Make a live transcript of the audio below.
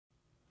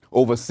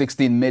Over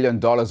 $16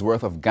 million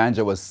worth of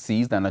ganja was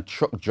seized and a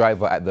truck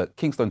driver at the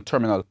Kingston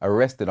terminal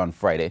arrested on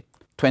Friday.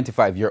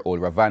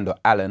 25-year-old Ravando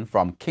Allen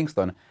from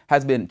Kingston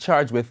has been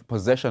charged with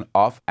possession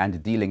of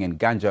and dealing in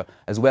ganja,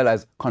 as well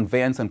as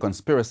conveyance and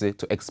conspiracy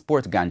to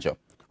export ganja.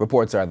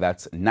 Reports are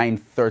that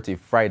 9:30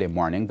 Friday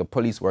morning, the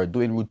police were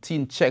doing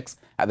routine checks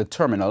at the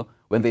terminal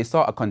when they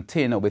saw a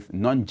container with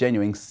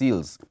non-genuine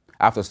seals.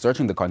 After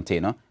searching the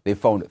container, they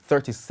found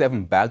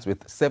 37 bags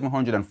with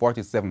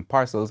 747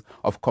 parcels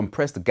of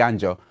compressed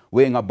ganja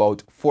weighing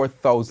about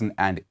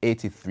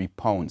 4,083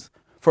 pounds.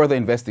 Further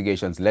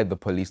investigations led the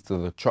police to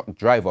the truck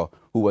driver,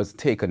 who was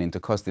taken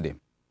into custody.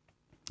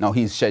 Now,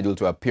 he's scheduled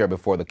to appear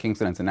before the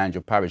Kingston and St.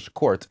 Andrew Parish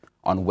Court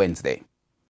on Wednesday.